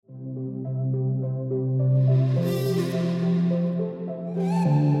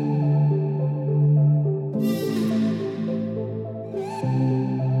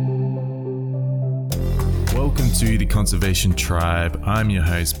Conservation Tribe. I'm your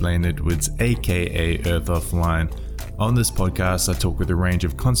host, Blaine Edwards, aka Earth Offline. On this podcast, I talk with a range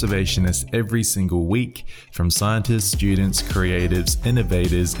of conservationists every single week, from scientists, students, creatives,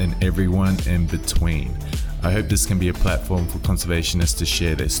 innovators, and everyone in between. I hope this can be a platform for conservationists to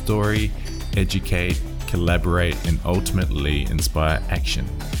share their story, educate, collaborate, and ultimately inspire action.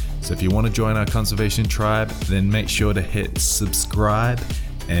 So if you want to join our conservation tribe, then make sure to hit subscribe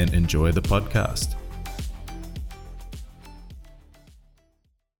and enjoy the podcast.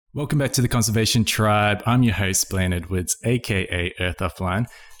 Welcome back to the Conservation Tribe. I'm your host, Blaine Edwards, aka Earth Offline.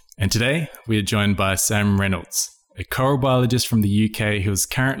 And today we are joined by Sam Reynolds, a coral biologist from the UK who is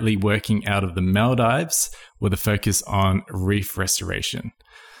currently working out of the Maldives with a focus on reef restoration.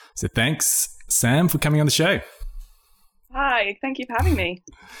 So thanks, Sam, for coming on the show. Hi, thank you for having me.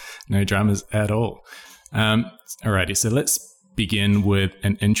 No dramas at all. Alrighty, so let's begin with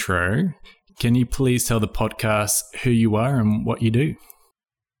an intro. Can you please tell the podcast who you are and what you do?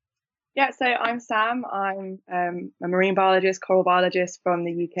 Yeah, so I'm Sam. I'm a marine biologist, coral biologist from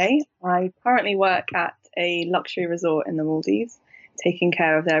the UK. I currently work at a luxury resort in the Maldives, taking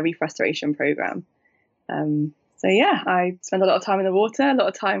care of their reef restoration program. I spend a lot of time in the water, a lot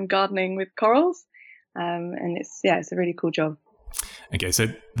of time gardening with corals, and it's a really cool job. Okay, so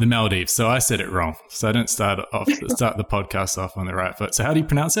the Maldives. So I said it wrong. So I didn't start the podcast off on the right foot. So how do you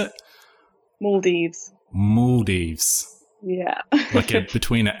pronounce it? Maldives. Maldives. Yeah. Like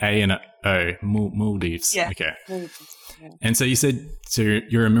between an A and an O. Maldives. Yeah. Okay. Maldives, yeah. And so you said, so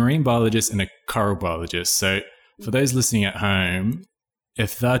you're a marine biologist and a coral biologist. So for those listening at home,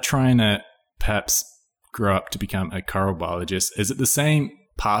 if they're trying to perhaps grow up to become a coral biologist, is it the same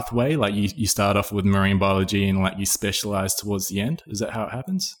pathway? Like you start off with marine biology and like you specialize towards the end? Is that how it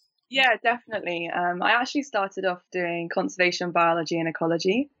happens? Yeah, definitely. I actually started off doing conservation biology and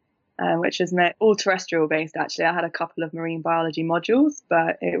ecology, which was all terrestrial based. Actually, I had a couple of marine biology modules,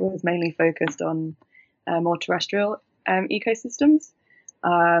 but it was mainly focused on more terrestrial ecosystems.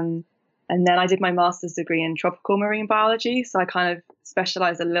 And then I did my master's degree in tropical marine biology. So I kind of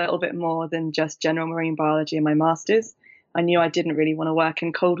specialized a little bit more than just general marine biology in my master's. I knew I didn't really want to work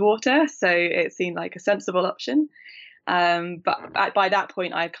in cold water, so it seemed like a sensible option. But by that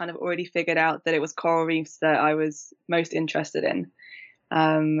point, I kind of already figured out that it was coral reefs that I was most interested in.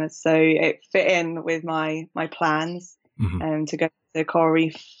 So it fit in with my plans to go to coral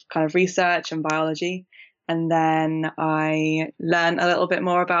reef kind of research and biology. And then I learned a little bit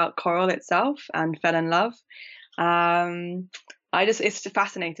more about coral itself and fell in love. It's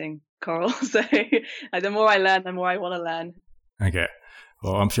fascinating, coral. So the more I learn, the more I want to learn. Okay.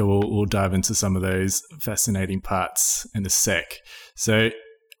 Well, I'm sure we'll dive into some of those fascinating parts in a sec. So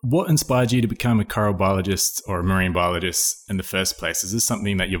what inspired you to become a coral biologist or a marine biologist in the first place? Is this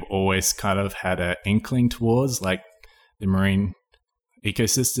something that you've always kind of had an inkling towards, like the marine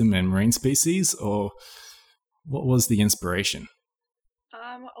ecosystem and marine species, or what was the inspiration?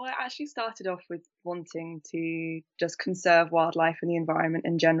 Well, I actually started off with wanting to just conserve wildlife and the environment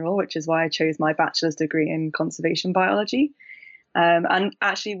in general, which is why I chose my bachelor's degree in conservation biology. And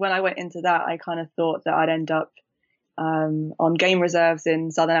actually, when I went into that, I kind of thought that I'd end up on game reserves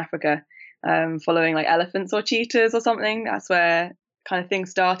in Southern Africa, following like elephants or cheetahs or something. That's where kind of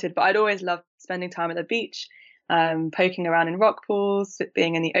things started. But I'd always loved spending time at the beach, poking around in rock pools,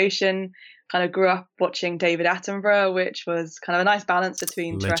 being in the ocean. Kind of grew up watching David Attenborough, which was kind of a nice balance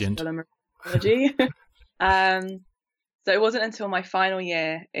between terrestrial and marine biology. So it wasn't until my final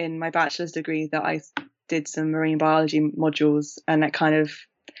year in my bachelor's degree that I did some marine biology modules, and that kind of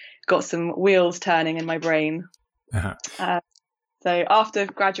got some wheels turning in my brain. So after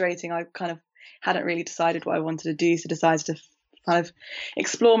graduating, I kind of hadn't really decided what I wanted to do, so decided to kind of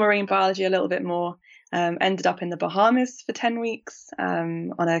explore marine biology a little bit more. Ended up in the Bahamas for 10 weeks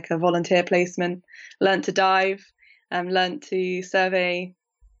on a volunteer placement, learned to dive, learned to survey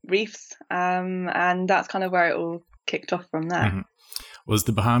reefs, and that's kind of where it all kicked off from there. Mm-hmm. Was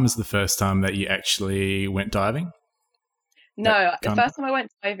the Bahamas the first time that you actually went diving? No, the first time I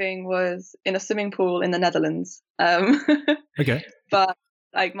went diving was in a swimming pool in the Netherlands. Okay. But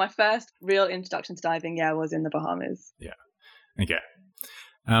like my first real introduction to diving, was in the Bahamas. Yeah. Okay.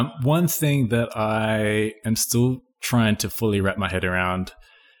 One thing that I am still trying to fully wrap my head around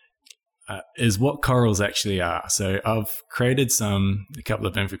is what corals actually are. So I've created a couple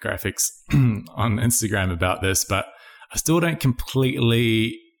of infographics on Instagram about this, but I still don't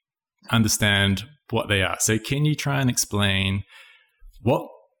completely understand what they are. So can you try and explain what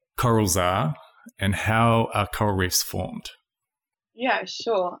corals are and how are coral reefs formed? Yeah,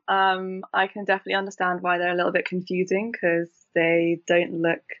 sure. I can definitely understand why they're a little bit confusing because they don't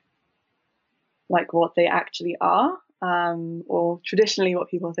look like what they actually are, or traditionally what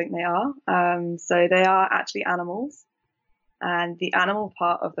people think they are. So they are actually animals, and the animal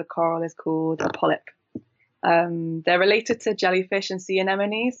part of the coral is called a polyp. They're related to jellyfish and sea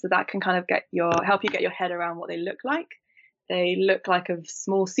anemones, so that can kind of help you get your head around what they look like. They look like a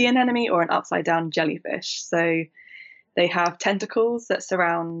small sea anemone or an upside down jellyfish. So they have tentacles that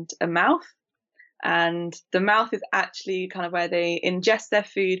surround a mouth, and the mouth is actually kind of where they ingest their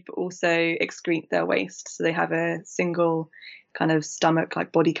food but also excrete their waste. So they have a single kind of stomach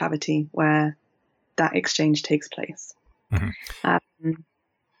like body cavity where that exchange takes place. Mm-hmm.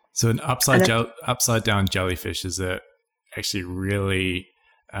 So an upside down jellyfish is actually really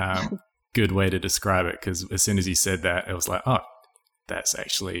good way to describe it, because as soon as you said that, it was like, oh, that's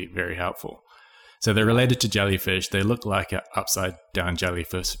actually very helpful. So they're related to jellyfish. They look like an upside down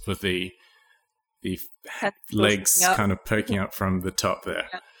jellyfish with the legs kind of poking up from the top there.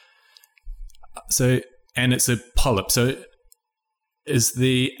 Yeah. So, and it's a polyp. So is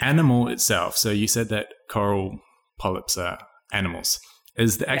the animal itself, so you said that coral polyps are animals.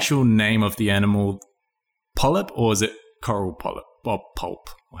 Is the actual name of the animal polyp, or is it coral polyp or pulp,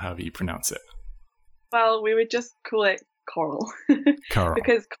 or however you pronounce it? Well, we would just call it coral. Coral.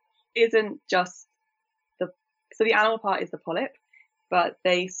 Because it isn't just so the animal part is the polyp, but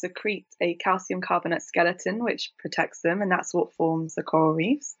they secrete a calcium carbonate skeleton which protects them, and that's what forms the coral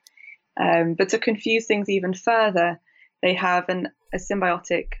reefs. But to confuse things even further, they have a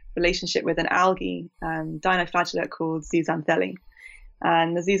symbiotic relationship with an algae, dinoflagellate called zooxanthellae.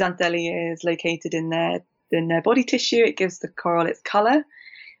 And the zooxanthellae is located in their body tissue. It gives the coral its color,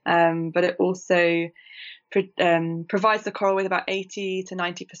 but it also provides the coral with about 80 to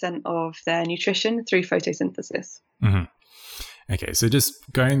 90% of their nutrition through photosynthesis. Mm-hmm. Okay, so just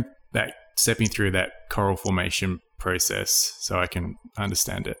stepping through that coral formation process so I can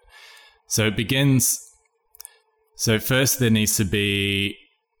understand it. So it begins, so first there needs to be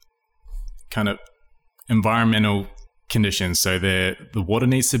kind of environmental conditions. So the water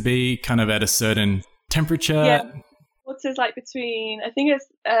needs to be kind of at a certain temperature. Yeah, water's like between, I think it's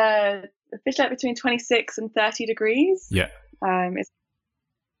fish like between 26 and 30 degrees. Yeah. It's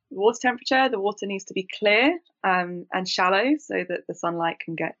water temperature. The water needs to be clear and shallow so that the sunlight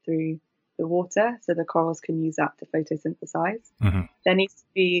can get through the water, so the corals can use that to photosynthesize. Mm-hmm. There needs to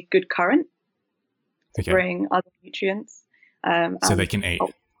be good current to bring other nutrients. So they can eat.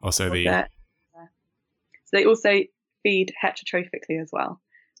 Also so they also feed heterotrophically as well.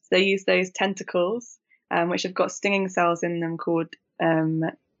 So they use those tentacles, which have got stinging cells in them called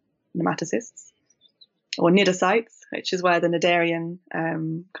nematocysts or cnidocytes, which is where the cnidarian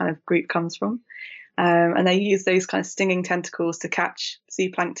kind of group comes from. And they use those kind of stinging tentacles to catch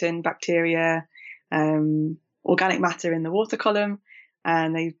zooplankton, bacteria, organic matter in the water column,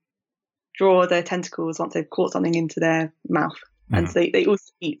 and they draw their tentacles once they've caught something into their mouth. Mm-hmm. And so they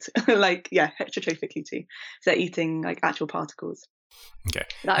also eat, heterotrophically too. So they're eating like actual particles. Okay.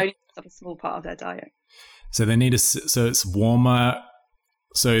 That only makes up a small part of their diet. So they need so it's warmer.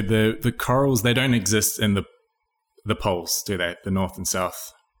 So the corals, they don't exist in the poles, do they? The north and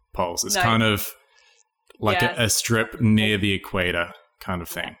south poles. It's kind of like a strip near the equator kind of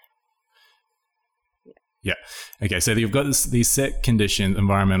thing. Yeah. Okay. So you've got these set conditions,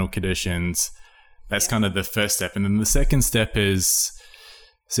 environmental conditions. That's kind of the first step. And then the second step is,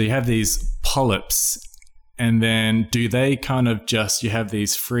 so you have these polyps, and then do they kind of you have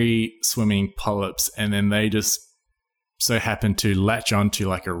these free swimming polyps, and then they just so happen to latch onto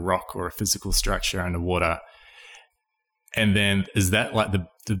like a rock or a physical structure underwater. And then is that like the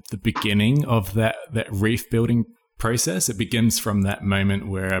beginning of that reef building process? It begins from that moment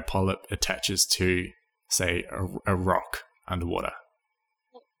where a polyp attaches to, say, a rock underwater.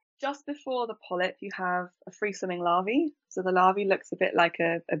 Just before the polyp, you have a free-swimming larvae. So the larvae looks a bit like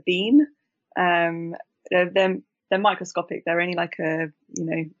a bean. They're microscopic. They're only like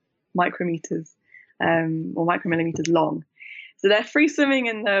micrometers or micromillimeters long. So they're free-swimming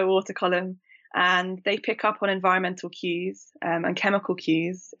in the water column, and they pick up on environmental cues and chemical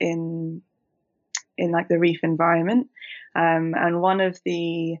cues in like the reef environment. And one of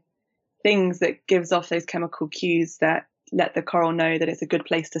the things that gives off those chemical cues that let the coral know that it's a good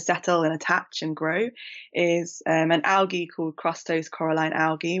place to settle and attach and grow is an algae called crustose coralline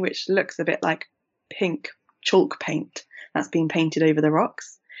algae, which looks a bit like pink chalk paint that's been painted over the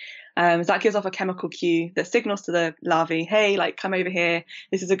rocks. So that gives off a chemical cue that signals to the larvae, hey, like, come over here.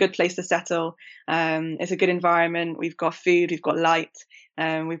 This is a good place to settle. It's a good environment. We've got food. We've got light.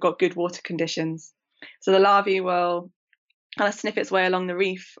 We've got good water conditions. So the larvae will kind of sniff its way along the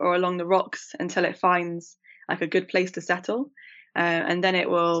reef or along the rocks until it finds like a good place to settle. And then it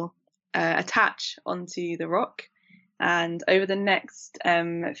will attach onto the rock, and over the next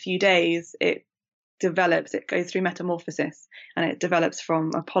few days, it develops. It goes through metamorphosis, and it develops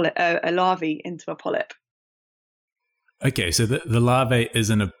from a larvae into a polyp. Okay, so the larvae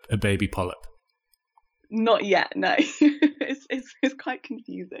isn't a baby polyp. Not yet, no. It's quite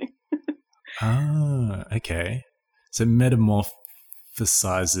confusing. Ah, okay. So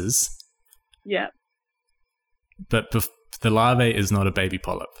metamorphosizes. Yeah. But the larvae is not a baby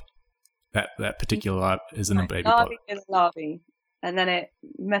polyp. That particular larvae isn't a baby polyp. Larvae is a larvae, and then it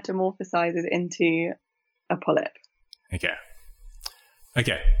metamorphosizes into a polyp. Okay.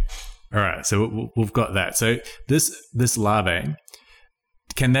 All right. So we've got that. So this larvae,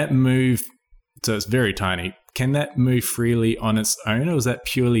 can that move? So it's very tiny. Can that move freely on its own, or is that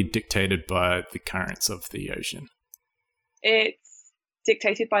purely dictated by the currents of the ocean? It's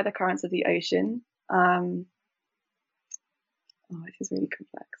dictated by the currents of the ocean. It is really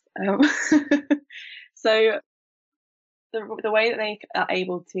complex. So the way that they are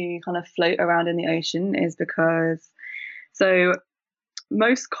able to kind of float around in the ocean is because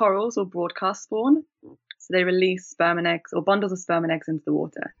most corals will broadcast spawn. So they release sperm and eggs, or bundles of sperm and eggs, into the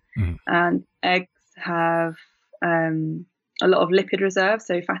water. Mm. And eggs have a lot of lipid reserves,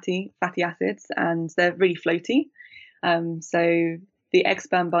 so fatty acids, and they're really floaty. So the egg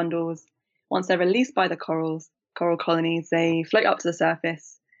sperm bundles, once they're released by the coral colonies, they float up to the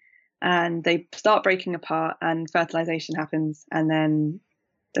surface and they start breaking apart, and fertilization happens. And then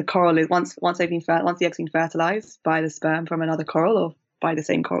the coral is once the egg's been fertilized by the sperm from another coral, or by the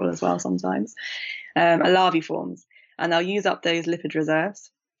same coral as well sometimes, a larvae forms, and they'll use up those lipid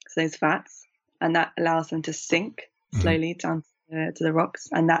reserves, so those fats, and that allows them to sink slowly down to the rocks.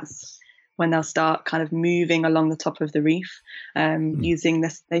 And that's when they'll start kind of moving along the top of the reef, using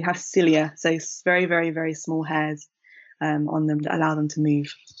this. They have cilia, so very, very, very small hairs on them that allow them to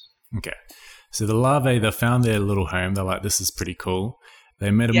move. Okay. So the larvae, they found their little home. They're like, this is pretty cool. They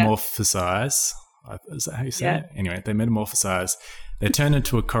metamorphosize. Yeah. Is that how you say it? Anyway, they metamorphosize. They turn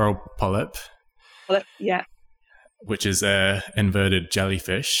into a coral polyp. Yeah. Which is a inverted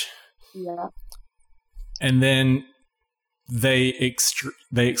jellyfish. Yeah. And then they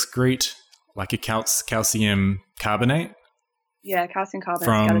excrete like a calcium carbonate. Yeah, calcium carbonate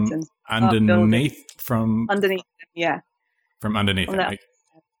from skeletons. Underneath, yeah. From underneath it.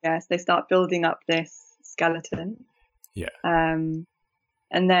 Yes, they start building up this skeleton. Yeah. And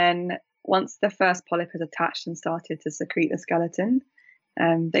then once the first polyp has attached and started to secrete the skeleton,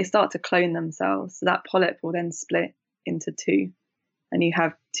 they start to clone themselves. So that polyp will then split into two, and you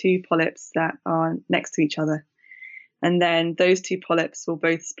have two polyps that are next to each other. And then those two polyps will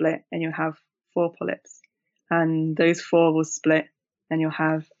both split, and you'll have 4 polyps. And those 4 will split, and you'll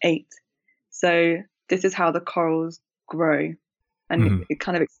have 8. So this is how the corals grow. And it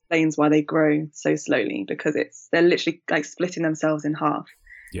kind of explains why they grow so slowly, because they're literally like splitting themselves in half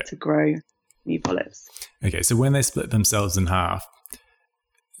to grow new polyps. Okay, so when they split themselves in half,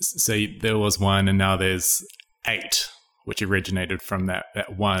 so there was 1 and now there's 8, which originated from that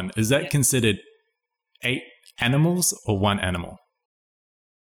 1. Is that considered 8 animals or 1 animal?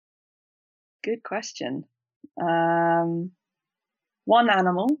 Good question. 1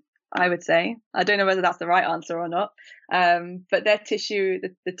 animal, I would say. I don't know whether that's the right answer or not. But their tissue,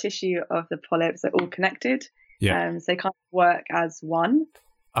 the tissue of the polyps are all connected. Yeah. So they kind of work as one.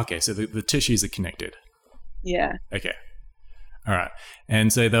 Okay, so the tissues are connected. Yeah. Okay. All right.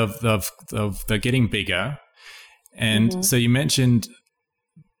 And so they're getting bigger. And so you mentioned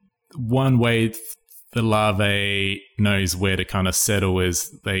one way the larvae knows where to kind of settle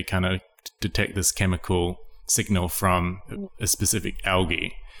is they kind of detect this chemical signal from a specific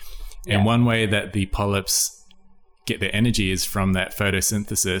algae. And one way that the polyps get their energy is from that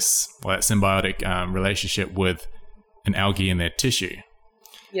photosynthesis, or that symbiotic relationship with an algae in their tissue.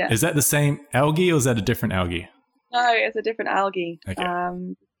 Yeah. Is that the same algae or is that a different algae? No, it's a different algae. Okay.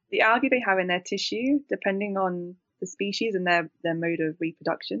 The algae they have in their tissue, depending on the species and their mode of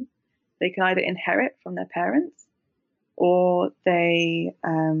reproduction, they can either inherit from their parents or they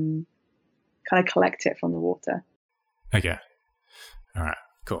kind of collect it from the water. Okay. All right.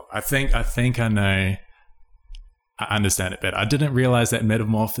 Cool. I think I know. I understand it better. I didn't realize that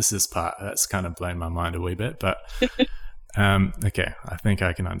metamorphosis part. That's kind of blown my mind a wee bit, but okay. I think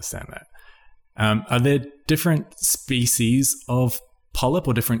I can understand that. Are there different species of polyp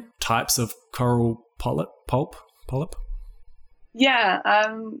or different types of coral polyp? Yeah.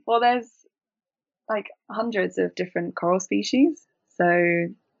 Well, there's like hundreds of different coral species. So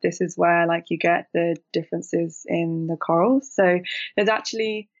this is where like you get the differences in the corals. So there's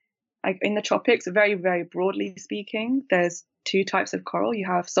actually like in the tropics, very, very broadly speaking, there's two types of coral. You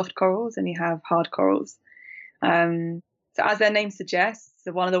have soft corals and you have hard corals. So as their name suggests,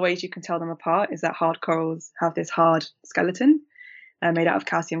 so one of the ways you can tell them apart is that hard corals have this hard skeleton made out of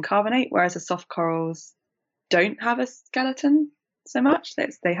calcium carbonate, whereas the soft corals don't have a skeleton so much.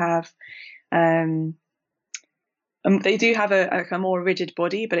 They have they do have a more rigid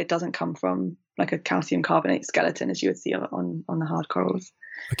body, but it doesn't come from like a calcium carbonate skeleton as you would see on the hard corals.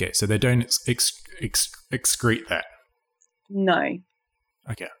 Okay, so they don't excrete that. No.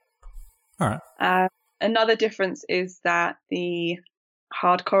 Okay. All right. Another difference is that the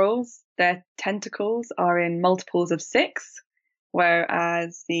hard corals, their tentacles are in multiples of 6,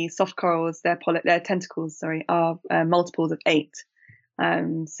 whereas the soft corals, their tentacles, are multiples of 8.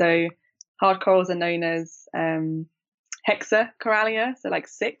 So hard corals are known as hexacoralia, so like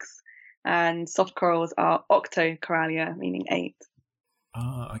 6, and soft corals are octocoralia, meaning 8.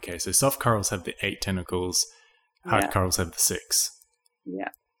 Oh, okay. So soft corals have the 8 tentacles, hard corals have the 6. Yeah.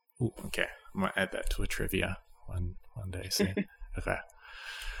 Ooh, okay. I might add that to a trivia one day soon. Okay.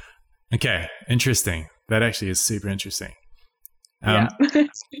 Okay. Interesting. That actually is super interesting.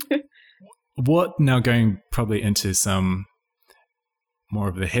 What now going probably into some more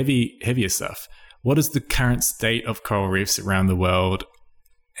of the heavier stuff. What is the current state of coral reefs around the world,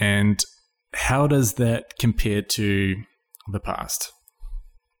 and how does that compare to the past?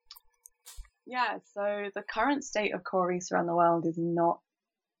 Yeah, so the current state of coral reefs around the world is not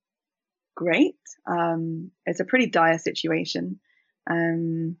great. It's a pretty dire situation.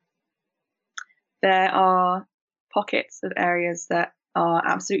 There are pockets of areas that are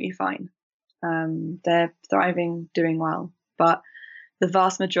absolutely fine. They're thriving, doing well, but the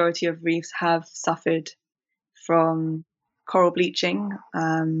vast majority of reefs have suffered from coral bleaching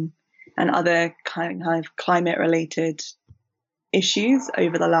and other kind of climate-related issues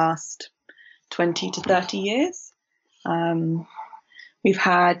over the last 20 to 30 years. We've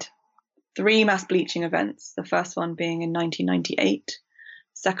had 3 mass bleaching events, the first one being in 1998,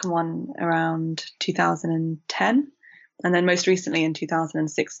 second one around 2010, and then most recently in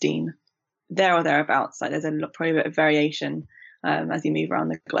 2016, there or thereabouts. Like there's probably a bit of variation as you move around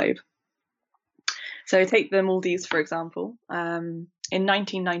the globe. So take the Maldives, for example. In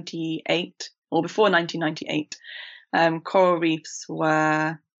 1998, or before 1998, coral reefs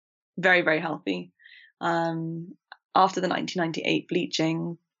were very, very healthy. After the 1998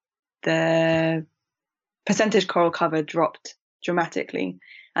 bleaching, the percentage coral cover dropped dramatically,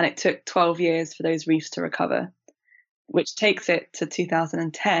 and it took 12 years for those reefs to recover, which takes it to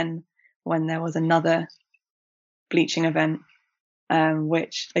 2010 when there was another bleaching event,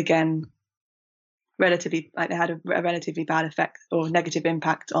 which again, they had a relatively bad effect or negative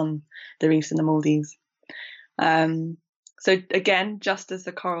impact on the reefs in the Maldives. So again, just as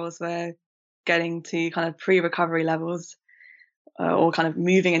the corals were getting to kind of pre-recovery levels, or kind of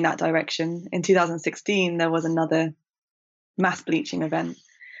moving in that direction, in 2016 there was another mass bleaching event.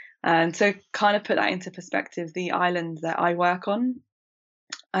 And so kind of put that into perspective, the island that I work on,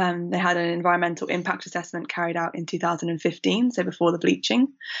 they had an environmental impact assessment carried out in 2015, so before the bleaching.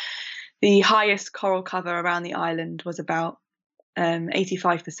 The highest coral cover around the island was about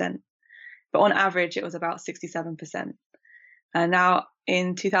 85%, but on average it was about 67%. And now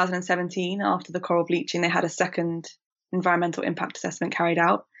in 2017, after the coral bleaching, they had a second environmental impact assessment carried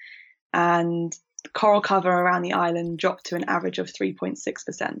out, and the coral cover around the island dropped to an average of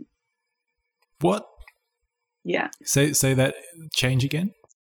 3.6%. What? Yeah. Say that change again?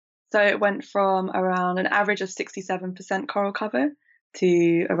 So it went from around an average of 67% coral cover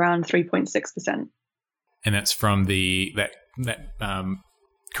to around 3.6%. And that's from that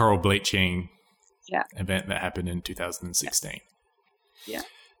coral bleaching event that happened in 2016. Yeah.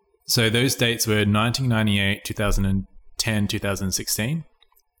 So those dates were 1998, 2010, 2016.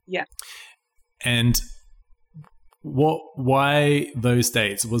 Yeah. And why those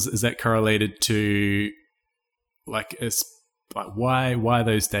dates? Is that correlated to why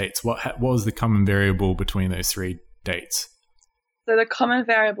those dates? What was the common variable between those 3 dates? So the common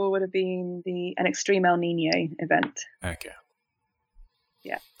variable would have been an extreme El Nino event. Okay.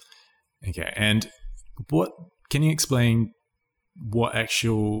 Yeah. Okay. And what can you explain what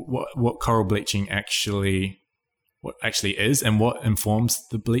coral bleaching actually is, and what informs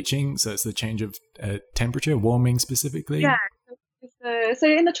the bleaching? So it's the change of temperature, warming specifically? Yeah. So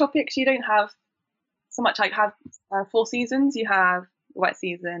in the tropics, you don't have so much 4 seasons. You have the wet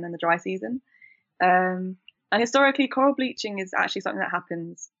season and the dry season. And historically, coral bleaching is actually something that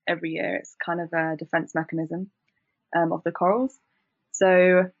happens every year. It's kind of a defense mechanism of the corals.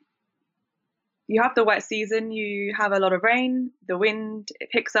 So you have the wet season, you have a lot of rain, the wind, it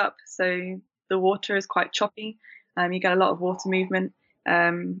picks up, so the water is quite choppy. You get a lot of water movement,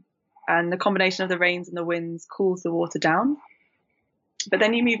 and the combination of the rains and the winds cools the water down. But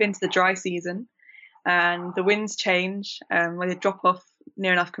then you move into the dry season, and the winds change, where they drop off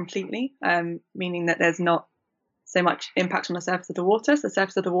near enough completely, meaning that there's not so much impact on the surface of the water. So the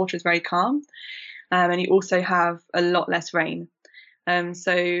surface of the water is very calm, and you also have a lot less rain.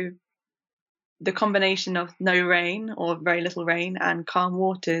 So the combination of no rain or very little rain and calm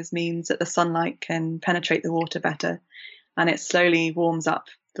waters means that the sunlight can penetrate the water better, and it slowly warms up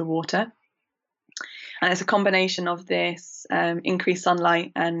the water. And it's a combination of this increased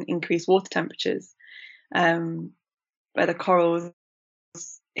sunlight and increased water temperatures, where the corals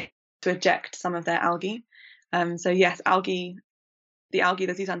to eject some of their algae. So yes, the algae, the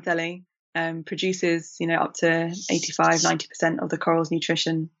zooxanthellae, produces up to 85-90% of the coral's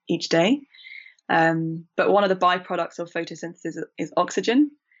nutrition each day. But one of the byproducts of photosynthesis is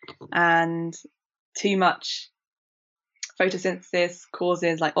oxygen, and too much photosynthesis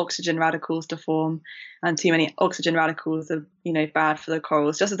causes like oxygen radicals to form, and too many oxygen radicals are bad for the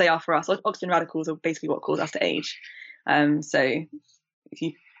corals, just as they are for us. Oxygen radicals are basically what cause us to age. So if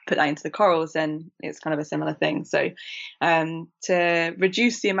you put that into the corals, then it's kind of a similar thing. So to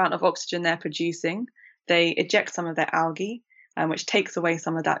reduce the amount of oxygen they're producing, they eject some of their algae, which takes away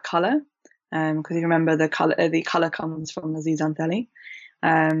some of that color. Because you remember the color comes from the zooxanthellae,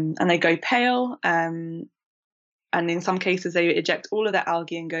 and they go pale. And in some cases, they eject all of their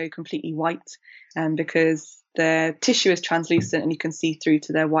algae and go completely white, because their tissue is translucent and you can see through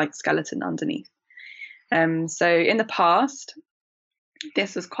to their white skeleton underneath. So in the past,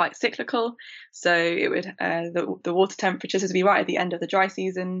 this was quite cyclical. So it would the water temperatures would be right at the end of the dry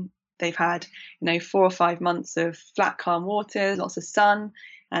season. They've had 4 or 5 months of flat, calm waters, lots of sun,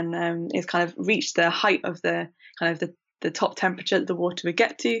 and it's kind of reached the height of the top temperature that the water would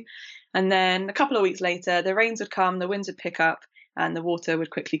get to. And then a couple of weeks later, the rains would come, the winds would pick up, and the water would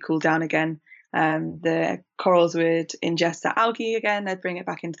quickly cool down again. The corals would ingest the algae again, they'd bring it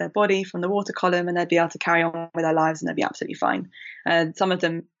back into their body from the water column, and they'd be able to carry on with their lives, and they'd be absolutely fine. Some of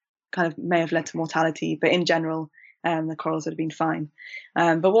them kind of may have led to mortality, but in general, the corals would have been fine.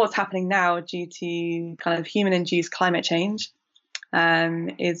 But what's happening now, due to kind of human-induced climate change,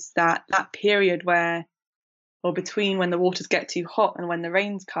 is that period between when the waters get too hot and when the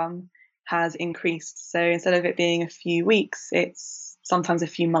rains come has increased. So instead of it being a few weeks, it's sometimes a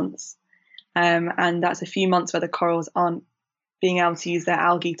few months. And that's a few months where the corals aren't being able to use their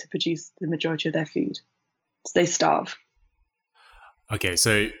algae to produce the majority of their food. So they starve. Okay,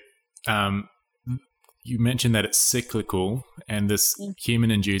 so you mentioned that it's cyclical, and this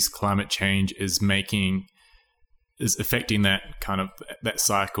human-induced climate change is affecting that kind of that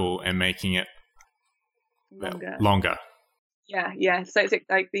cycle and making it longer. Yeah. So it's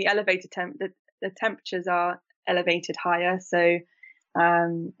like the elevated the temperatures are elevated higher. So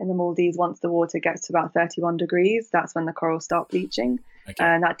in the Maldives, once the water gets to about 31 degrees, that's when the corals start bleaching. Okay.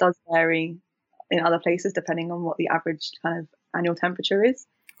 And that does vary in other places depending on what the average kind of annual temperature is.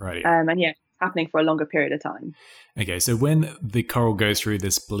 Right. And yeah, happening for a longer period of time. Okay, so when the coral goes through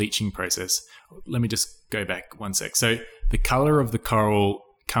this bleaching process, let me just go back one sec. So the color of the coral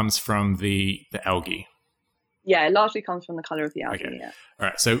comes from the algae. Yeah, it largely comes from the color of the algae. Okay. Yeah. All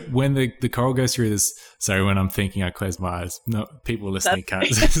right. So when the coral goes through this, sorry, when I'm thinking, I close my eyes. No, people listening can't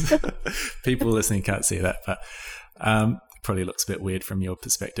see that, but probably looks a bit weird from your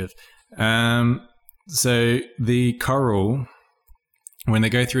perspective. So the coral, when they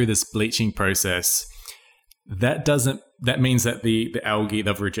go through this bleaching process, that means that the algae,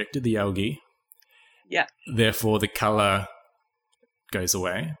 they've rejected the algae. Yeah. Therefore, the color goes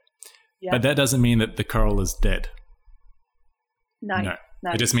away. Yeah. But that doesn't mean that the coral is dead. No.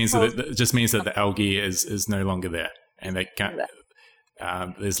 It just means that the algae is no longer there, and they can't.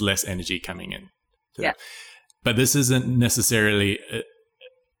 There's less energy coming in. Yeah. But this isn't necessarily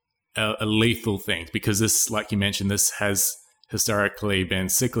a lethal thing, because this, like you mentioned, this has historically been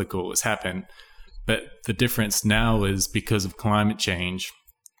cyclical. It's happened, but the difference now is because of climate change.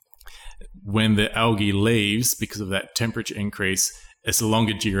 When the algae leaves, because of that temperature increase, it's a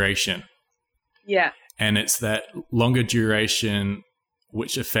longer duration. Yeah. And it's that longer duration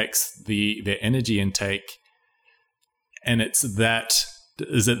which affects their energy intake. And is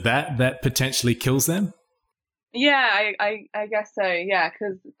it that potentially kills them? Yeah, I guess so. Yeah,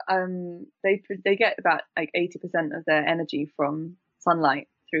 because they get about like 80% of their energy from sunlight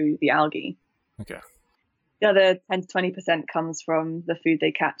through the algae. Okay. The other 10 to 20% comes from the food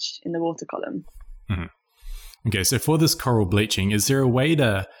they catch in the water column. Mm-hmm. Okay, so for this coral bleaching, is there a way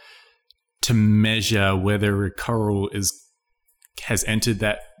to to measure whether a coral has entered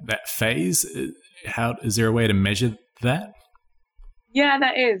that phase? How is there a way to measure that? Yeah,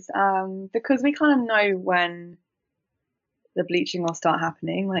 there is. Because we kind of know when the bleaching will start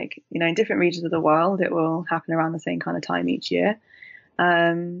happening. Like, in different regions of the world, it will happen around the same kind of time each year.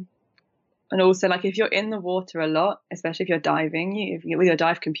 And also, like, if you're in the water a lot, especially if you're diving, with your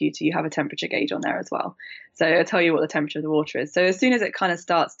dive computer, you have a temperature gauge on there as well. So it'll tell you what the temperature of the water is. So as soon as it kind of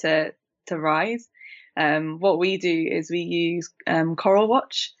starts to rise, what we do is we use Coral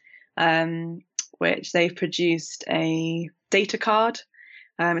Watch, which they've produced a data card.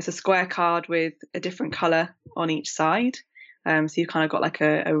 It's a square card with a different color on each side. So you've kind of got like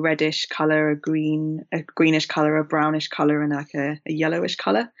a reddish color, a greenish color, a brownish color, and like a yellowish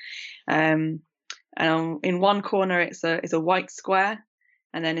color. And in one corner, it's a white square,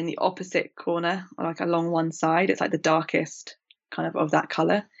 and then in the opposite corner, like along one side, it's like the darkest kind of that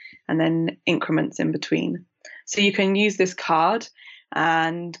color, and then increments in between. So you can use this card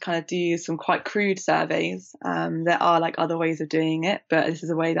and kind of do some quite crude surveys. There are like other ways of doing it, but this is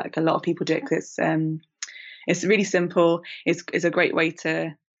a way that like a lot of people do it, 'cause it's really simple. It's a great way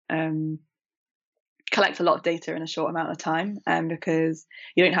to collect a lot of data in a short amount of time, because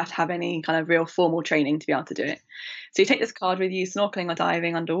you don't have to have any kind of real formal training to be able to do it. So you take this card with you, snorkeling or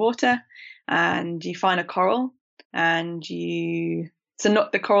diving underwater, and you find a coral, and the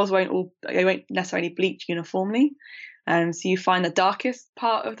corals won't necessarily bleach uniformly. So you find the darkest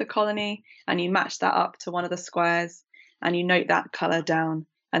part of the colony, and you match that up to one of the squares, and you note that color down.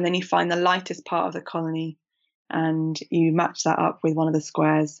 And then you find the lightest part of the colony, and you match that up with one of the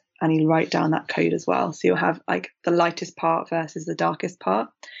squares, and you write down that code as well. So you'll have like the lightest part versus the darkest part.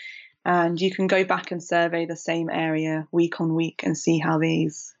 And you can go back and survey the same area week on week and see how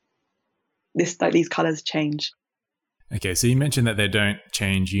these colors change. Okay, so you mentioned that they don't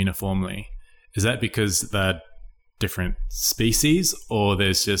change uniformly. Is that because they're different species, or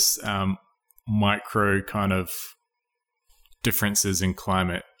there's just micro kind of differences in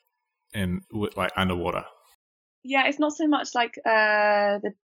climate and like underwater? Yeah, it's not so much like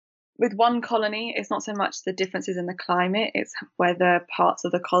with one colony, it's not so much the differences in the climate, it's whether parts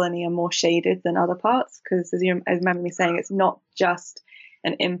of the colony are more shaded than other parts. Because as you remember me saying, it's not just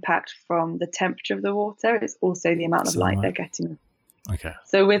an impact from the temperature of the water, it's also the amount of light they're getting. Okay.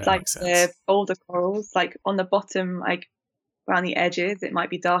 So with like the older corals, like on the bottom, like around the edges, it might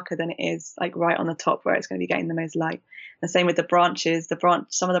be darker than it is like right on the top where it's going to be getting the most light. The same with the branches.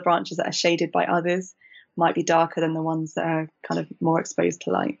 Some of the branches that are shaded by others might be darker than the ones that are kind of more exposed to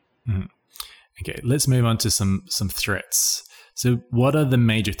light. Mm. Okay, let's move on to some threats. So what are the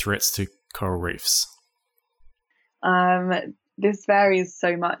major threats to coral reefs? This varies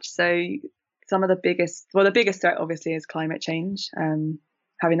so much. So some of the biggest threat obviously is climate change,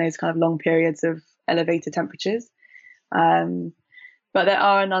 having those kind of long periods of elevated temperatures. But there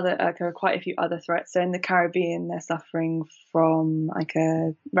are quite a few other threats. So in the Caribbean, they're suffering from like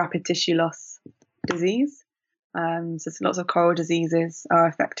a rapid tissue loss disease. So lots of coral diseases are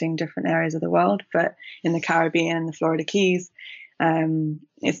affecting different areas of the world, but in the Caribbean and the Florida Keys,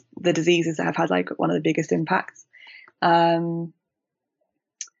 it's the diseases that have had like one of the biggest impacts.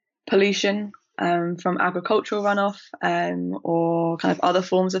 Pollution from agricultural runoff or kind of other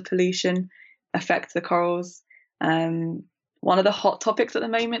forms of pollution affect the corals. One of the hot topics at the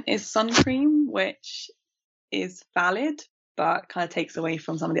moment is sun cream, which is valid, but kind of takes away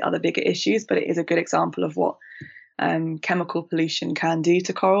from some of the other bigger issues. But it is a good example of what chemical pollution can do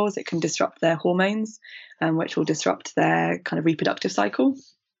to corals. It can disrupt their hormones, which will disrupt their kind of reproductive cycle.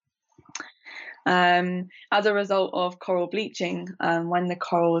 As a result of coral bleaching, when the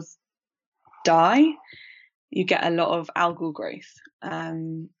corals die, you get a lot of algal growth,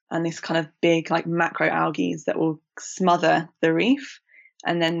 and this kind of big like macroalgae that will smother the reef,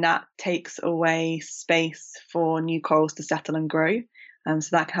 and then that takes away space for new corals to settle and grow. So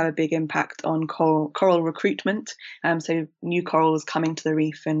that can have a big impact on coral recruitment. So new corals coming to the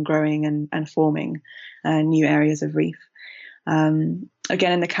reef and growing and forming new areas of reef. Again,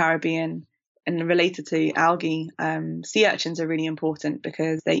 in the Caribbean, and related to algae, sea urchins are really important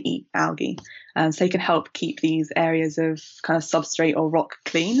because they eat algae. So they can help keep these areas of kind of substrate or rock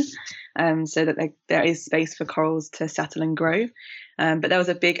clean, so that there is space for corals to settle and grow. But there was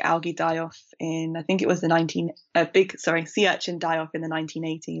a big algae die-off in, I think it was sea urchin die-off in the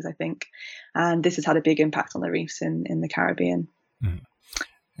 1980s, I think. And this has had a big impact on the reefs in the Caribbean. Mm.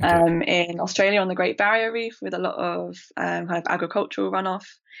 Okay. In Australia, on the Great Barrier Reef, with a lot of kind of agricultural runoff,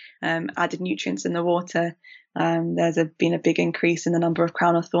 added nutrients in the water, there's been a big increase in the number of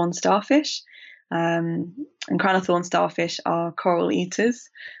crown of thorn starfish. And crown of thorn starfish are coral eaters.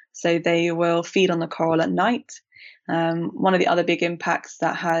 So they will feed on the coral at night. One of the other big impacts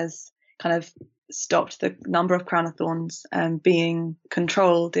that has kind of stopped the number of crown of thorns being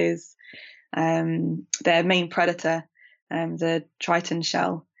controlled is their main predator, the Triton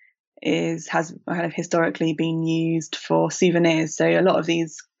shell, has kind of historically been used for souvenirs. So a lot of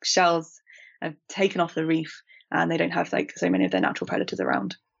these shells have taken off the reef, and they don't have like so many of their natural predators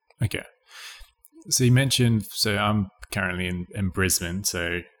around. Okay. So you mentioned, so I'm currently in Brisbane,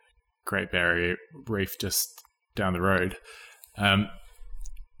 so Great Barrier Reef just down the road.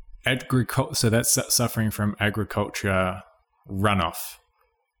 So that's suffering from agriculture runoff.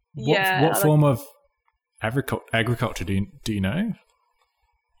 What form of agriculture do you know?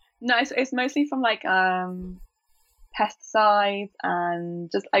 No, it's mostly from like pesticides, and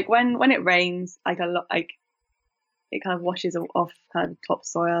just like when it rains, like a lot, like it kind of washes off kind of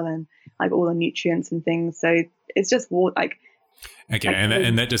topsoil and like all the nutrients and things. So it's just water, like. Okay, like,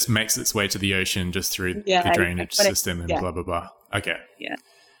 and that just makes its way to the ocean just through the drainage system and blah blah blah. Okay. Yeah.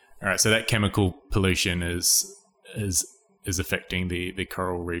 All right. So that chemical pollution is affecting the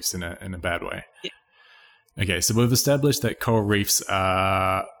coral reefs in a bad way. Yeah. Okay, so we've established that coral reefs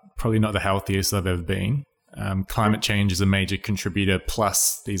are probably not the healthiest they've ever been. Climate change is a major contributor,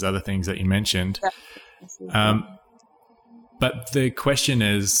 plus these other things that you mentioned. But the question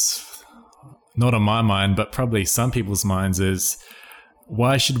is, not on my mind, but probably some people's minds, is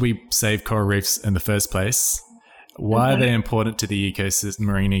why should we save coral reefs in the first place? Why are they important to the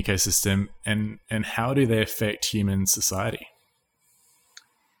marine ecosystem, and how do they affect human society?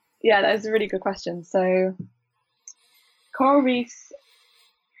 Yeah, that is a really good question. So coral reefs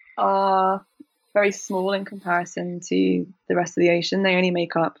are very small in comparison to the rest of the ocean. They only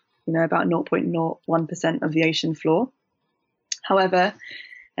make up, about 0.01% of the ocean floor. However,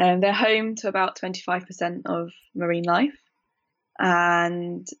 they're home to about 25% of marine life,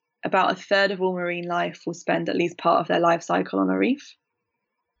 and about a third of all marine life will spend at least part of their life cycle on a reef.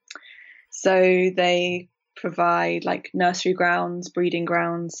 So they provide like nursery grounds, breeding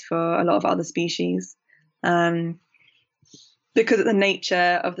grounds for a lot of other species. Because of the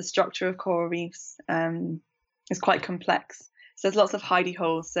nature of the structure of coral reefs is quite complex. So there's lots of hidey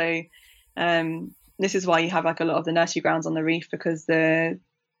holes. So this is why you have like a lot of the nursery grounds on the reef, because the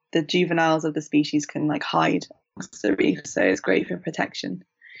juveniles of the species can like hide amongst the reef. So it's great for protection.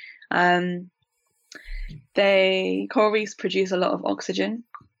 Coral reefs produce a lot of oxygen.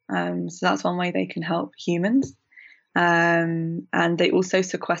 So that's one way they can help humans. And they also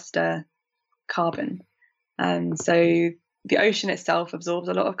sequester carbon. So the ocean itself absorbs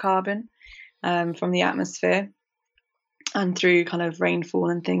a lot of carbon from the atmosphere and through kind of rainfall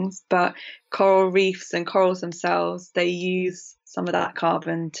and things. But coral reefs and corals themselves, they use some of that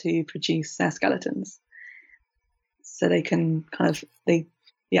carbon to produce their skeletons. So they can kind of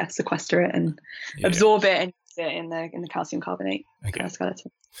sequester it and absorb it and use it in the calcium carbonate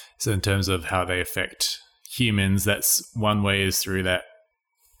skeleton. So in terms of how they affect humans, that's one way, is through that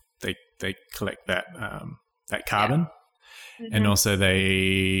they collect that carbon, and also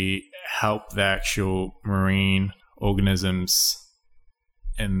they help the actual marine organisms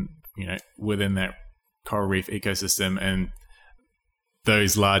and within that coral reef ecosystem, and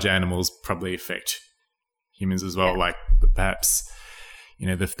those large animals probably affect humans as well. Like perhaps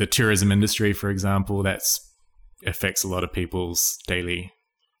the tourism industry, for example, that's affects a lot of people's daily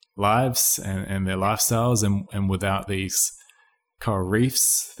lives and their lifestyles, and without these coral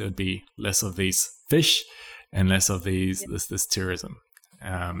reefs there'd be less of these fish and less of this tourism,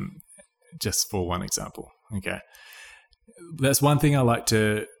 just for one example. Okay, that's one thing I like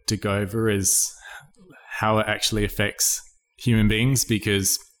to go over, is how it actually affects human beings,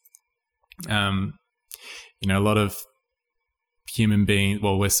 because a lot of human beings,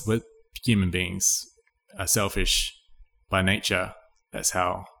 we're human beings are selfish by nature.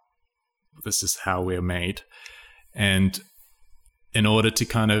 This is how we're made. And in order to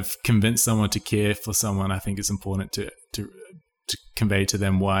kind of convince someone to care for someone, I think it's important to convey to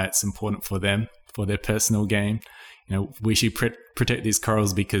them why it's important for them, for their personal gain. We should protect these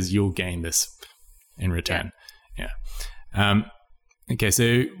corals because you'll gain this in return. Yeah. Okay, so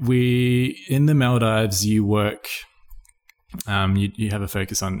in the Maldives, you work, you have a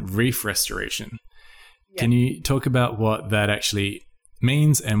focus on reef restoration. Yeah. Can you talk about what that actually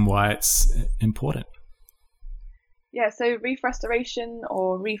means and why it's important? Yeah, so reef restoration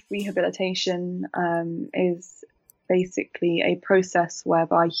or reef rehabilitation is basically a process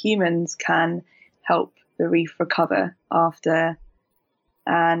whereby humans can help the reef recover after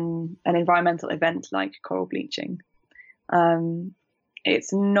an environmental event like coral bleaching.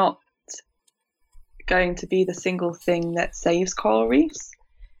 It's not going to be the single thing that saves coral reefs,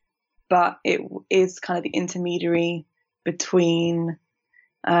 but it is kind of the intermediary between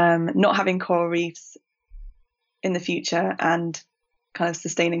not having coral reefs in the future and kind of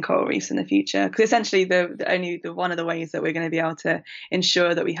sustaining coral reefs in the future. Because essentially the one of the ways that we're going to be able to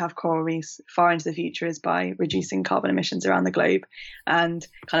ensure that we have coral reefs far into the future is by reducing carbon emissions around the globe and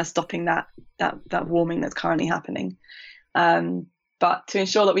kind of stopping that warming that's currently happening. But to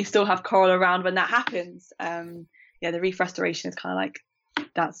ensure that we still have coral around when that happens, the reef restoration is kind of like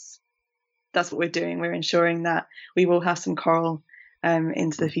that's what we're doing. We're ensuring that we will have some coral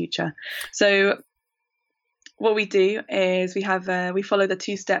into the future. So what we do is we follow the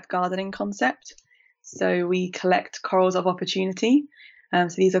two-step gardening concept. So we collect corals of opportunity. So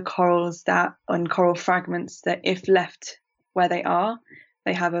these are corals and coral fragments that, if left where they are,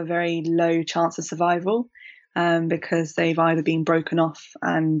 they have a very low chance of survival because they've either been broken off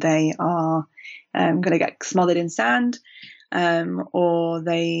and they are going to get smothered in sand, or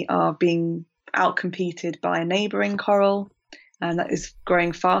they are being outcompeted by a neighbouring coral that is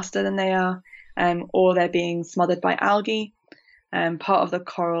growing faster than they are. Or they're being smothered by algae. Part of the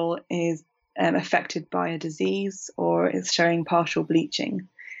coral is affected by a disease or is showing partial bleaching.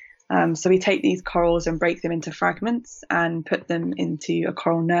 So we take these corals and break them into fragments and put them into a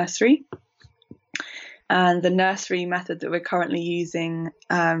coral nursery. And the nursery method that we're currently using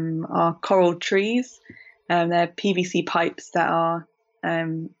are coral trees. They're PVC pipes that are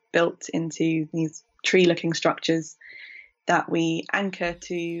built into these tree-looking structures that we anchor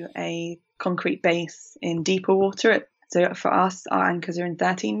to a concrete base in deeper water. So for us, our anchors are in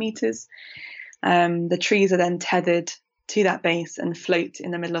 13 meters. The trees are then tethered to that base and float in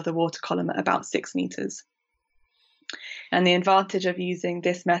the middle of the water column at about 6 meters. And the advantage of using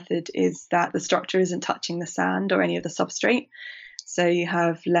this method is that the structure isn't touching the sand or any of the substrate. So you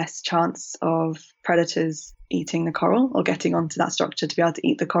have less chance of predators eating the coral or getting onto that structure to be able to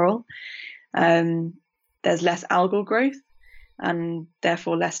eat the coral. There's less algal growth and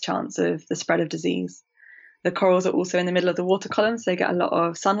therefore less chance of the spread of disease. The corals are also in the middle of the water column, so they get a lot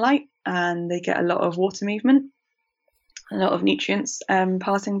of sunlight and they get a lot of water movement, a lot of nutrients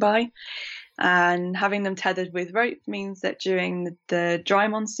passing by. And having them tethered with rope means that during the dry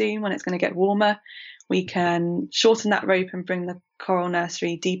monsoon, when it's going to get warmer, we can shorten that rope and bring the coral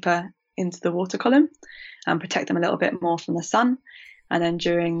nursery deeper into the water column and protect them a little bit more from the sun. And then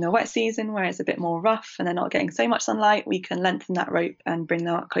during the wet season, where it's a bit more rough and they're not getting so much sunlight, we can lengthen that rope and bring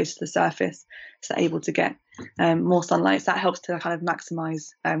them up closer to the surface so they're able to get more sunlight. So that helps to kind of maximise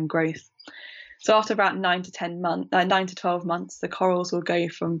growth. So after about 9 to 12 months, the corals will go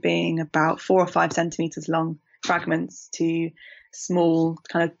from being about 4 or 5 centimetres long fragments to small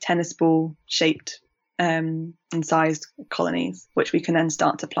kind of tennis ball shaped and sized colonies, which we can then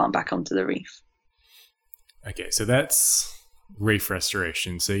start to plant back onto the reef. Okay, so that's reef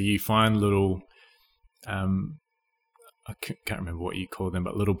restoration. So you find little, I can't remember what you call them,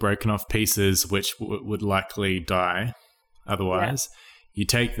 but little broken off pieces which would likely die otherwise. Yeah. You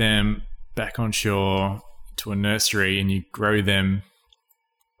take them back on shore to a nursery and you grow them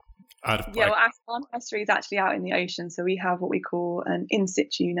out of our nursery is actually out in the ocean, so we have what we call an in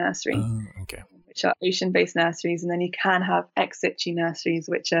situ nursery, which are ocean-based nurseries, and then you can have ex situ nurseries,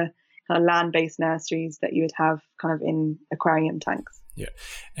 which are kind of land-based nurseries that you would have kind of in aquarium tanks. Yeah,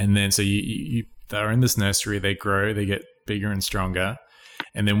 and then so you they're in this nursery, they grow, they get bigger and stronger,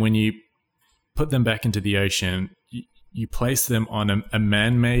 and then when you put them back into the ocean, you place them on a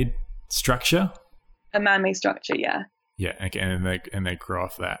man-made structure. A man-made structure, yeah. Yeah, okay, and they grow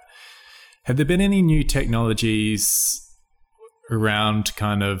off that. Have there been any new technologies around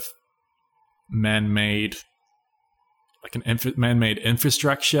kind of man-made, like man-made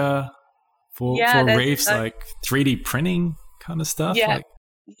infrastructure for reefs, like 3D printing kind of stuff?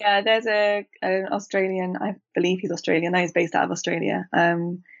 Yeah, there's an Australian, I believe he's Australian, he's based out of Australia,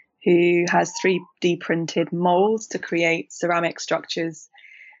 who has 3D printed molds to create ceramic structures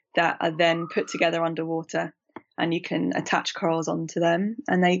that are then put together underwater, and you can attach corals onto them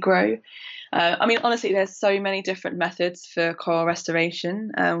and they grow. I mean, honestly, there's so many different methods for coral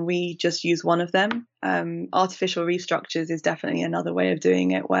restoration. We just use one of them. Artificial reef structures is definitely another way of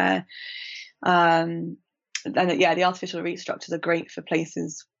doing it, where the artificial reef structures are great for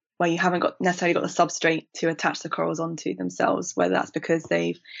places where you haven't necessarily got the substrate to attach the corals onto themselves, whether that's because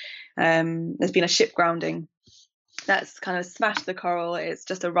there's been a ship grounding that's kind of smashed the coral. It's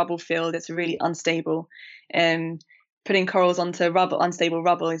just a rubble field. It's really unstable. Putting corals onto unstable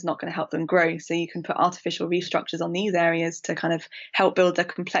rubble is not going to help them grow. So you can put artificial reef structures on these areas to kind of help build the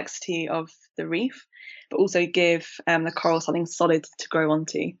complexity of the reef, but also give the coral something solid to grow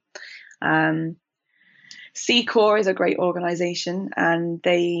onto. Sea Corps is a great organisation, and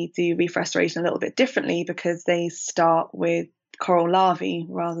they do reef restoration a little bit differently because they start with coral larvae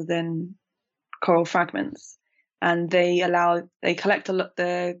rather than coral fragments, and they collect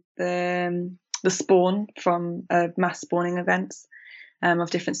the spawn from mass spawning events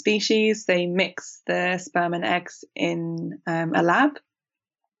of different species. They mix the sperm and eggs in a lab,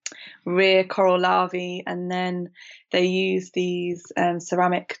 rear coral larvae, and then they use these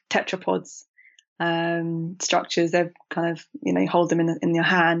ceramic tetrapods structures. They're kind of, hold them in your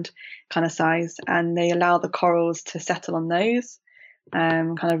hand kind of size, and they allow the corals to settle on those,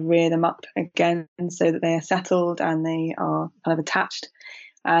 kind of rear them up again so that they are settled and they are kind of attached.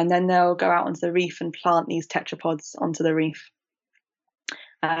 And then they'll go out onto the reef and plant these tetrapods onto the reef,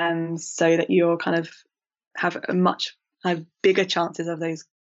 so that you'll kind of have bigger chances of those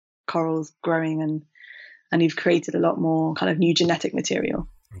corals growing, and you've created a lot more kind of new genetic material.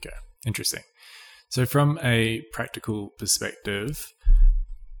 Okay, interesting. So from a practical perspective,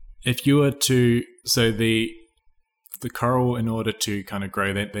 if you were to, so the coral, in order to kind of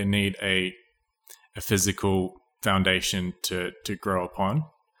grow, they need a physical foundation to grow upon.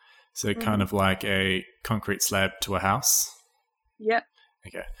 So kind of like a concrete slab to a house. Yeah.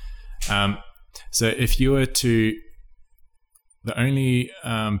 Okay. So if you were to, the only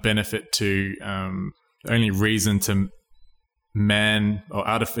benefit to, the only reason to man or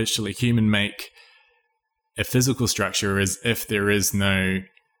artificially human make a physical structure is if there is only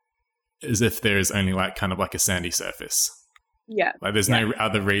like kind of like a sandy surface. Yeah. Like there's no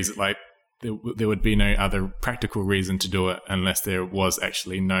other reason, like there would be no other practical reason to do it unless there was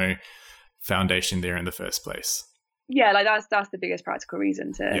actually no foundation there in the first place. Yeah, like that's the biggest practical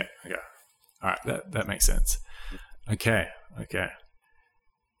reason to. Yeah. All right, that makes sense. Okay.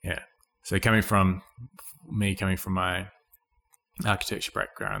 Yeah. So coming from my architecture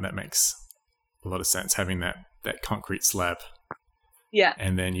background, that makes a lot of sense, having that concrete slab. Yeah.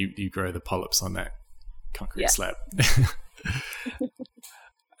 And then you grow the polyps on that concrete slab.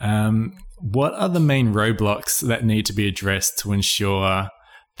 What are the main roadblocks that need to be addressed to ensure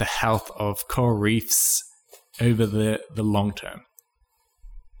the health of coral reefs over the long term?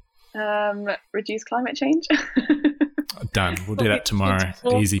 Reduce climate change. Done. We'll do that tomorrow.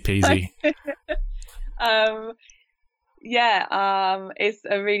 Easy peasy.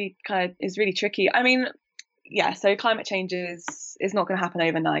 It's really tricky. I mean, so climate change is not going to happen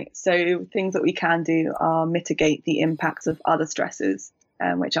overnight. So things that we can do are mitigate the impacts of other stresses,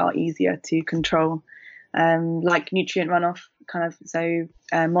 which are easier to control, like nutrient runoff, kind of. So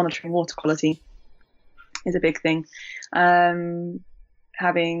monitoring water quality is a big thing.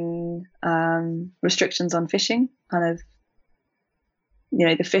 Having restrictions on fishing, kind of.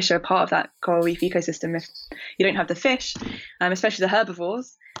 The fish are part of that coral reef ecosystem. If you don't have the fish, especially the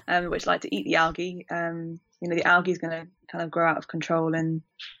herbivores, which like to eat the algae, the algae is going to kind of grow out of control and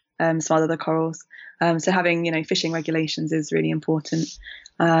smother the corals. So having, fishing regulations is really important.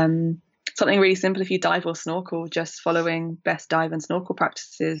 Something really simple, if you dive or snorkel, just following best dive and snorkel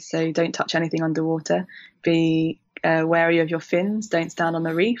practices. So don't touch anything underwater. Be wary of your fins. Don't stand on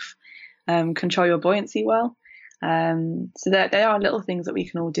the reef. Control your buoyancy well. So there are little things that we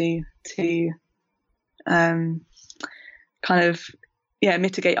can all do to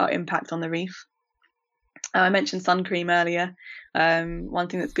mitigate our impact on the reef. I mentioned sun cream earlier. One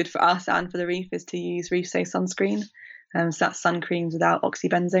thing that's good for us and for the reef is to use reef safe sunscreen. So that's sun creams without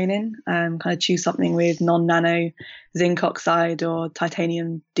oxybenzone in. Kind of choose something with non-nano zinc oxide or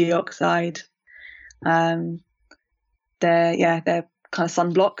titanium dioxide. They're kind of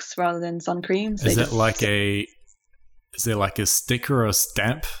sunblocks rather than sun creams. Is there like a sticker or a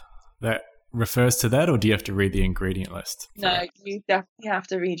stamp that refers to that, or do you have to read the ingredient list? No, you definitely have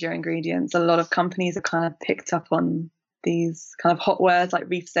to read your ingredients. A lot of companies have kind of picked up on these kind of hot words like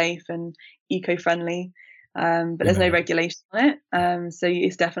reef safe and eco-friendly, but there's no regulation on it. So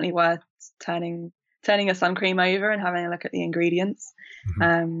it's definitely worth turning a sun cream over and having a look at the ingredients.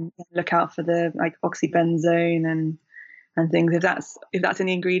 Look out for the like oxybenzone and things. If that's in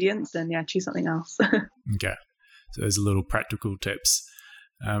the ingredients, then choose something else. Okay. So there's a little practical tips.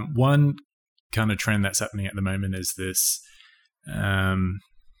 One kind of trend that's happening at the moment is this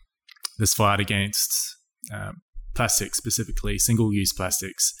fight against plastics, specifically single-use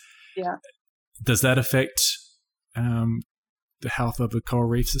plastics. Yeah. Does that affect the health of the coral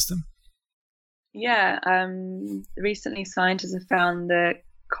reef system? Yeah. Recently, scientists have found that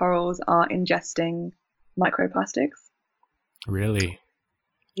corals are ingesting microplastics. Really?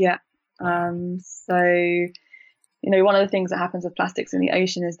 Yeah. So, one of the things that happens with plastics in the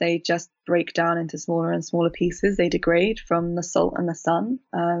ocean is they just break down into smaller and smaller pieces. They degrade from the salt and the sun.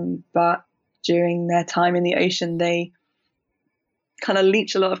 But during their time in the ocean, they kind of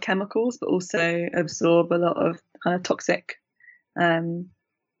leach a lot of chemicals, but also absorb a lot of kind of toxic,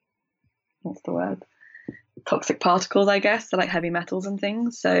 what's the word? Toxic particles, I guess, so like heavy metals and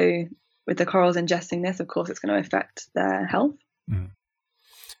things. So with the corals ingesting this, of course, it's going to affect their health.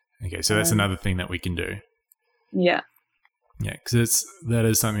 Okay, so that's another thing that we can do. Yeah. Yeah, because that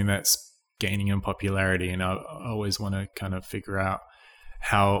is something that's gaining in popularity, and I always want to kind of figure out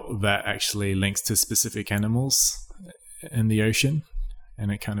how that actually links to specific animals in the ocean,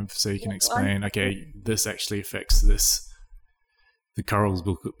 and it kind of, so you can explain, okay, this actually affects the corals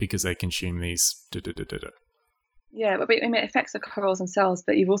because they consume these. Yeah, but I mean, it affects the corals themselves,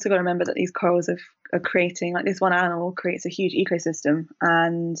 but you've also got to remember that these corals are creating, like this one animal creates a huge ecosystem,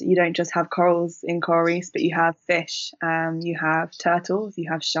 and you don't just have corals in coral reefs, but you have fish, you have turtles,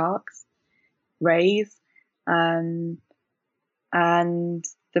 you have sharks, rays, and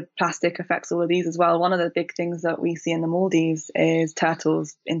the plastic affects all of these as well. One of the big things that we see in the Maldives is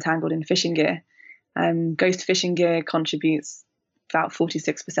turtles entangled in fishing gear. Ghost fishing gear contributes about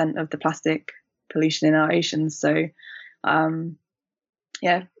 46% of the plastic pollution in our oceans. So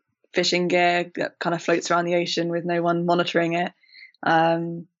fishing gear that kind of floats around the ocean with no one monitoring it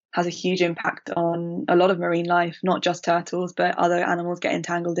has a huge impact on a lot of marine life, not just turtles, but other animals get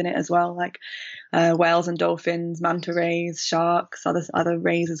entangled in it as well, like whales and dolphins, manta rays, sharks, other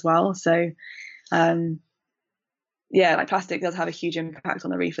rays as well. So like plastic does have a huge impact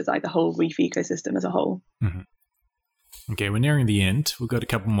on the reef as like the whole reef ecosystem as a whole. Okay, we're nearing the end. We've got a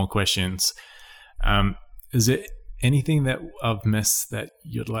couple more questions. Is there anything that I've missed that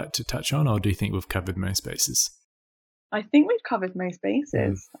you'd like to touch on, or do you think we've covered most bases? I think we've covered most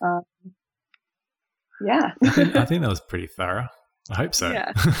bases. Yeah. I think that was pretty thorough. I hope so.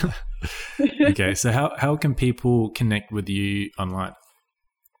 Yeah. Okay, so how can people connect with you online?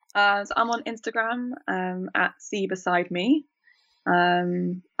 So I'm on Instagram at See Beside Me.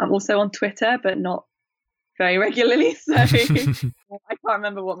 I'm also on Twitter, but not very regularly, so I can't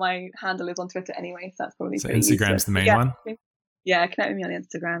remember what my handle is on Twitter anyway, so that's probably so pretty Instagram's useless. The main one? Yeah, connect with me on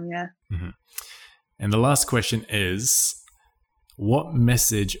Instagram, yeah. And the last question is, what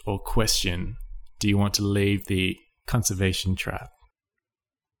message or question do you want to leave the conservation tribe?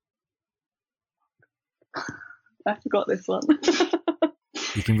 I forgot this one.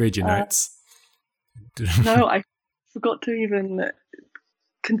 You can read your notes. No, I forgot to even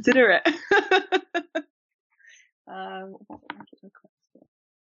consider it.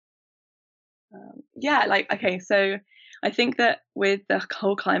 So I think that with the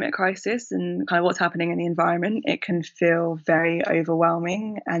whole climate crisis and kind of what's happening in the environment, it can feel very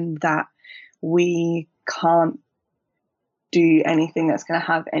overwhelming, and that we can't do anything that's going to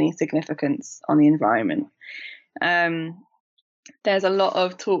have any significance on the environment. There's a lot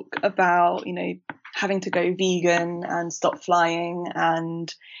of talk about, having to go vegan and stop flying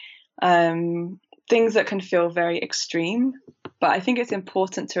and things that can feel very extreme. But I think it's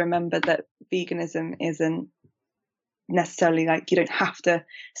important to remember that veganism isn't necessarily like you don't have to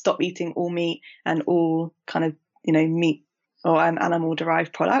stop eating all meat and all kind of, meat or animal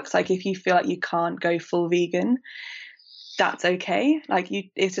derived products. Like if you feel like you can't go full vegan, that's okay.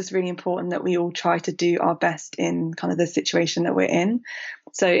 It's just really important that we all try to do our best in kind of the situation that we're in.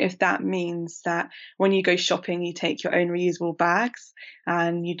 So if that means that when you go shopping, you take your own reusable bags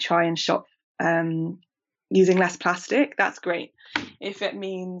and you try and shop using less plastic, that's great. If it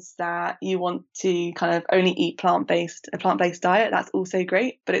means that you want to kind of only eat a plant-based diet, that's also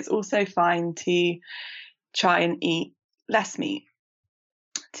great. But it's also fine to try and eat less meat,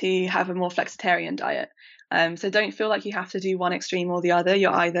 to have a more flexitarian diet. So don't feel like you have to do one extreme or the other.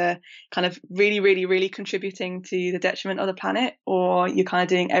 You're either kind of really, really, really contributing to the detriment of the planet, or you're kind of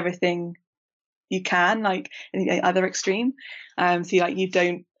doing everything you can, like in the other extreme. So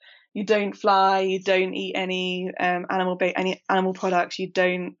you don't fly, you don't eat any animal products, you're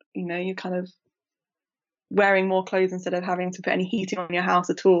kind of wearing more clothes instead of having to put any heating on your house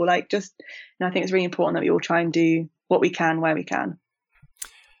at all. I think it's really important that we all try and do what we can where we can.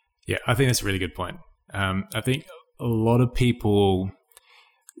 Yeah, I think that's a really good point. I think a lot of people,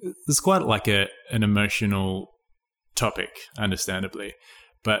 it's quite like an emotional topic, understandably,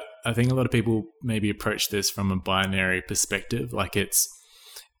 but I think a lot of people maybe approach this from a binary perspective. Like it's,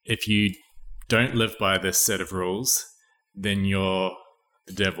 if you don't live by this set of rules, then you're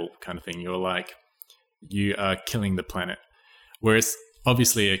the devil kind of thing. You're like, you are killing the planet. Whereas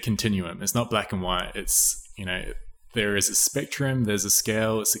obviously a continuum, it's not black and white. It's, there is a spectrum, there's a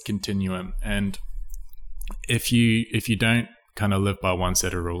scale, it's a continuum. And if you don't kind of live by one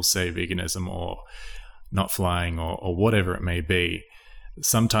set of rules, say veganism or not flying or whatever it may be,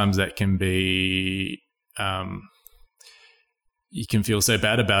 sometimes that can be, you can feel so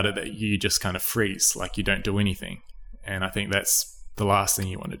bad about it that you just kind of freeze, like you don't do anything. And I think that's the last thing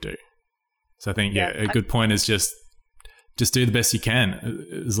you want to do. So I think, a good point is just do the best you can,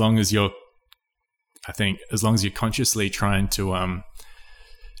 as long as you're consciously trying to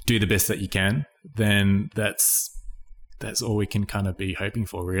do the best that you can, then that's all we can kind of be hoping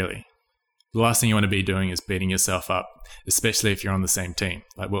for, really. The last thing you want to be doing is beating yourself up, especially if you're on the same team.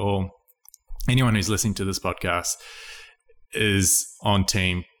 Like anyone who's listening to this podcast is on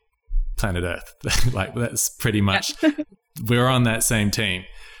team Planet Earth. Like that's pretty much, we're on that same team.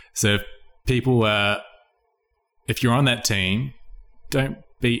 So if you're on that team, don't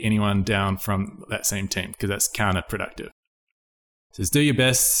beat anyone down from that same team, because that's counterproductive. So just do your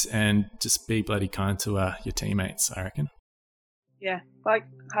best and just be bloody kind to your teammates, I reckon. Yeah, like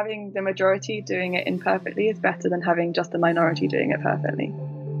having the majority doing it imperfectly is better than having just the minority doing it perfectly.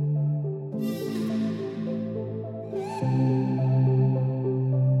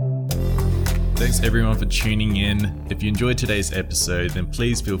 Thanks everyone for tuning in. If you enjoyed today's episode, then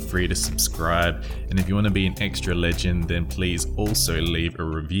please feel free to subscribe. And if you want to be an extra legend, then please also leave a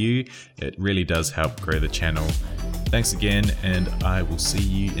review. It really does help grow the channel. Thanks again, and I will see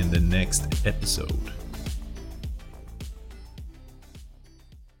you in the next episode.